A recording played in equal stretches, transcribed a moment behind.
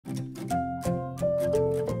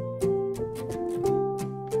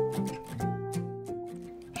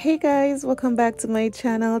Hey guys, welcome back to my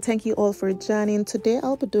channel. Thank you all for joining. Today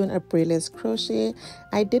I'll be doing a braidless crochet.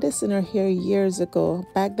 I did this in her hair years ago.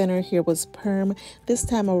 Back then her hair was perm. This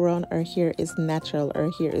time around her hair is natural. Her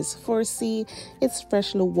hair is 4C. It's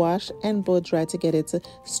freshly washed and blow dry to get it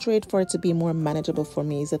straight for it to be more manageable for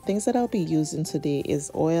me. The things that I'll be using today is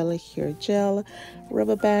oil, hair gel,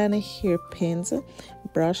 rubber band, hair pins,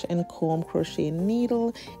 brush and comb, crochet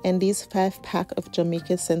needle, and these 5-pack of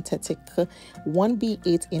Jamaica synthetic 1B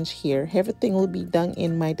 8-inch hair. Everything will be down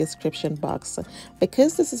in my description box.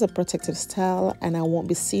 Because this is a protective style and I won't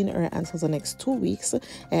be seeing her until the next 2 weeks,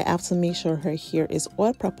 I have to make sure her hair is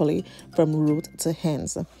oiled properly from root to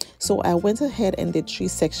ends. So I went ahead and did 3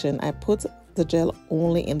 sections. I put the gel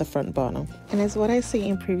only in the front bottom, and as what I say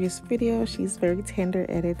in previous video, she's very tender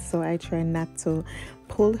at it, so I try not to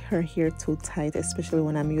pull her hair too tight, especially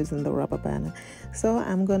when I'm using the rubber band. So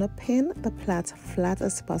I'm gonna pin the plait flat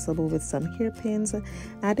as possible with some hairpins.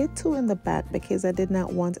 I did 2 in the back because I did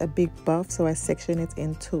not want a big buff, so I sectioned it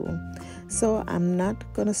in 2. So I'm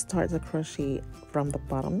not gonna start the crochet from the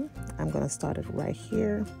bottom. I'm gonna start it right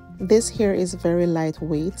here. This hair is very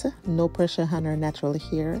lightweight, no pressure on her natural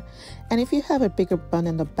hair. And if you have a bigger bun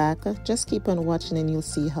in the back, just keep on watching and you'll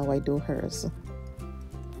see how I do hers.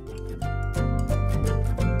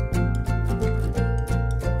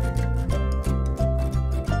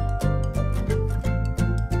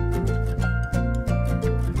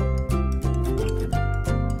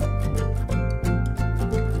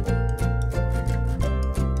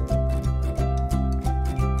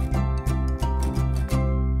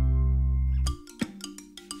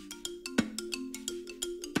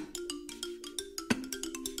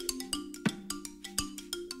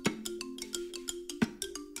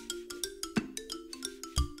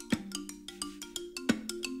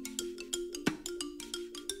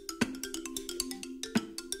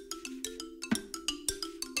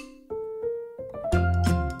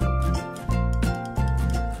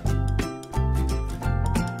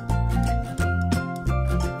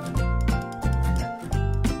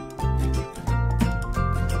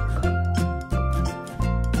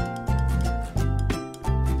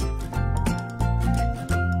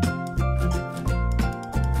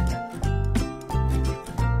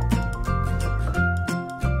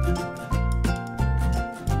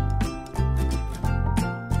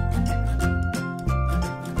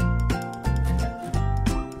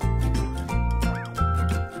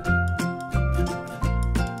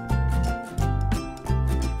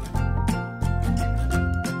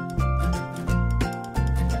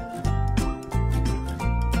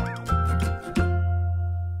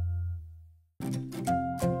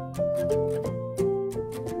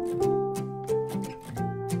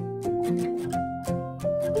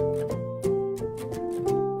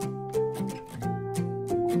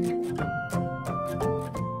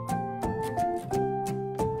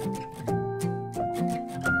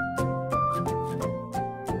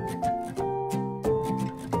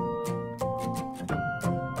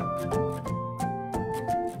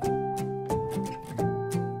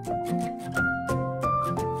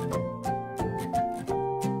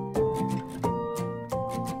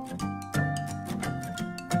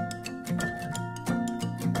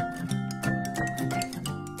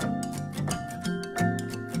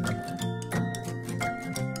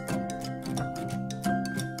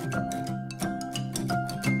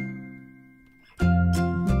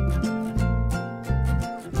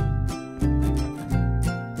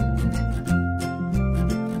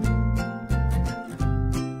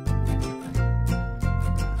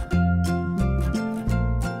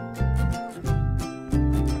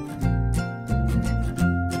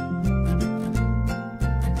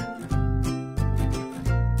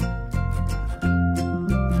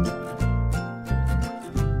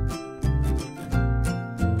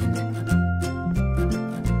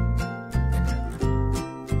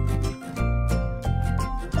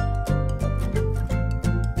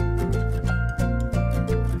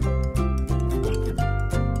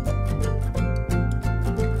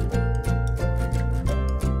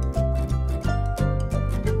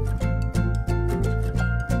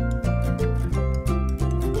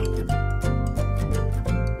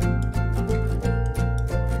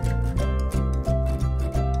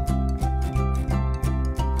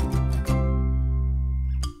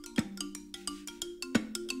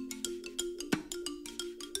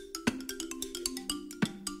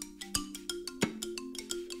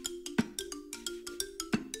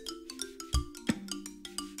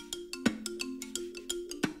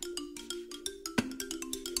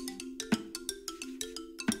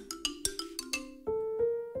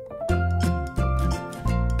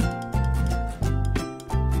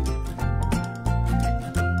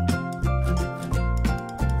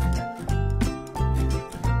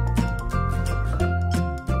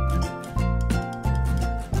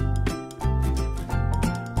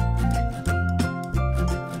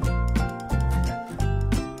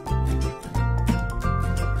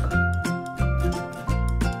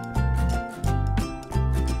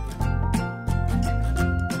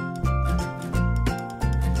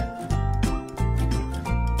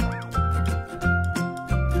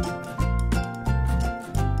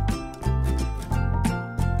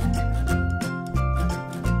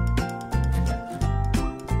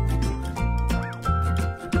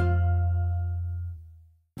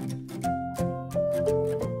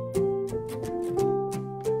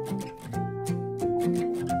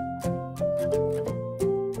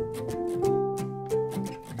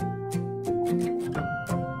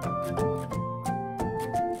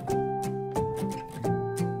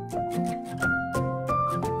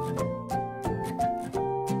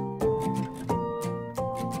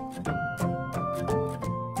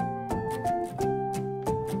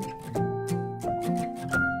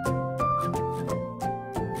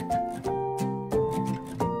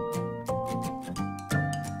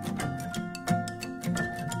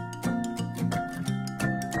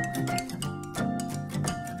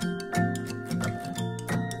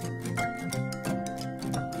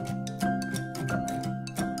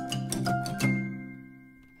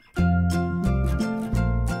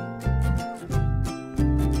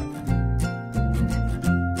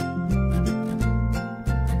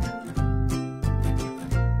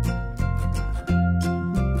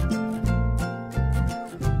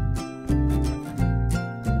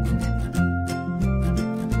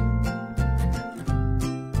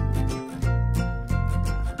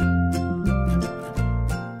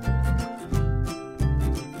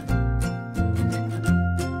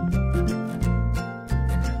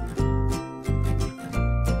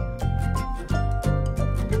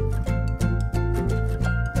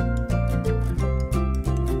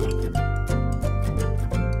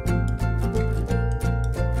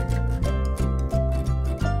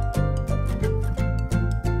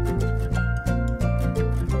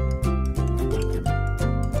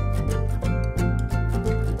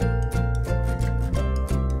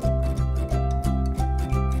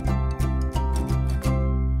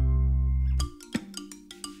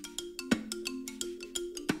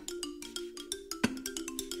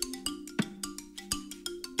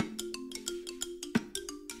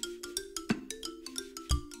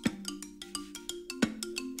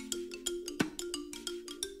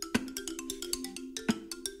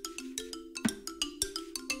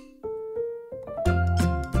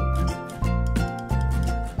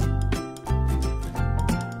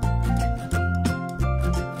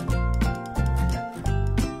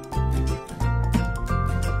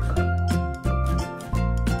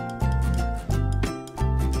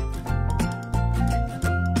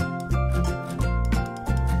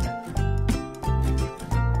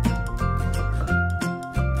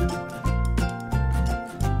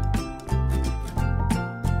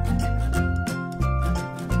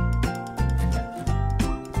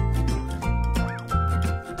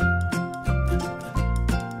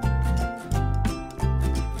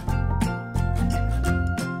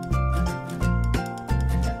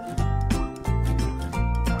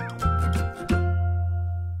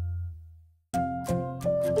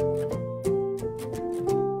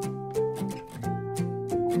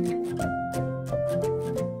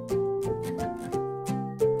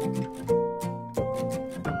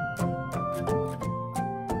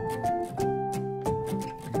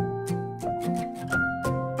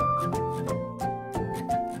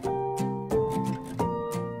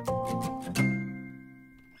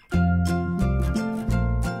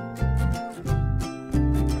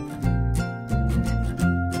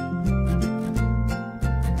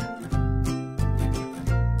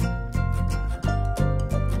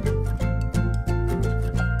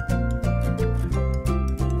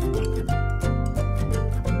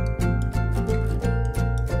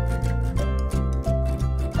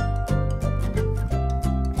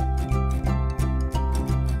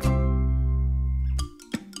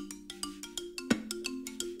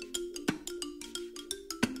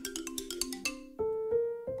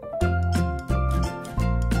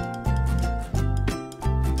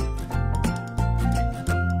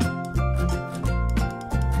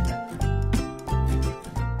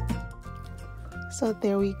 So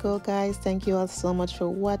there we go, guys. Thank you all so much for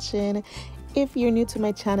watching. If you're new to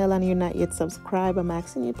my channel and you're not yet subscribed, I'm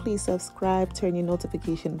asking you please subscribe, turn your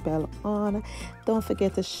notification bell on. Don't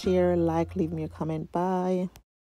forget to share, like, leave me a comment. Bye.